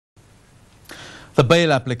The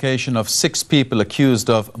bail application of 6 people accused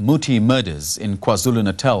of Muti murders in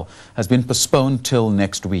KwaZulu-Natal has been postponed till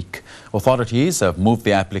next week. Authorities have moved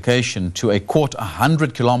the application to a court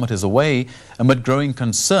 100 kilometers away amid growing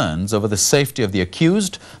concerns over the safety of the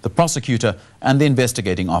accused, the prosecutor and the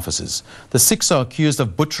investigating officers. The 6 are accused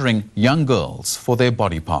of butchering young girls for their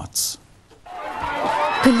body parts.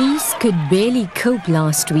 Police could barely cope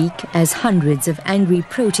last week as hundreds of angry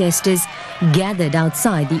protesters gathered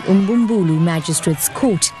outside the Umbumbulu Magistrates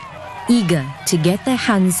Court, eager to get their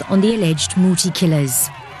hands on the alleged Muti killers.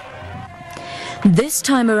 This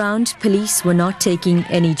time around, police were not taking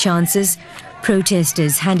any chances.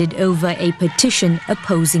 Protesters handed over a petition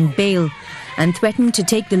opposing bail and threatened to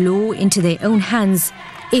take the law into their own hands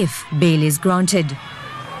if bail is granted.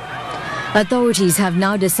 Authorities have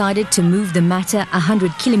now decided to move the matter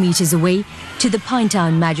 100 kilometers away to the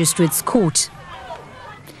Pinetown Magistrates Court.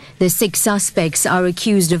 The 6 suspects are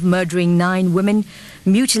accused of murdering 9 women,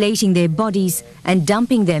 mutilating their bodies and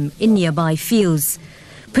dumping them in nearby fields.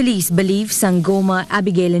 Police believe Sangoma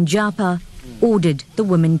Abigail Njapa ordered the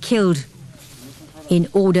women killed in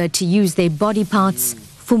order to use their body parts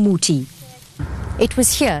for Muti. It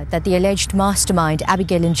was here that the alleged mastermind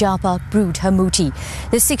Abigail Njapa brewed her Muti.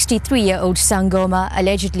 The 63-year-old Sangoma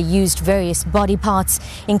allegedly used various body parts,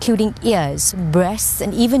 including ears, breasts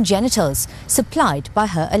and even genitals, supplied by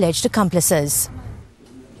her alleged accomplices.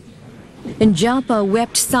 Njapa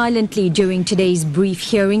wept silently during today's brief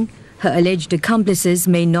hearing. Her alleged accomplices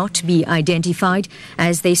may not be identified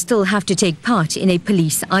as they still have to take part in a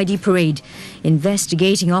police ID parade.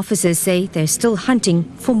 Investigating officers say they're still hunting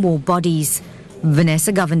for more bodies.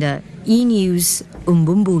 Vanessa Govender, E-News,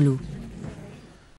 Umbumbulu.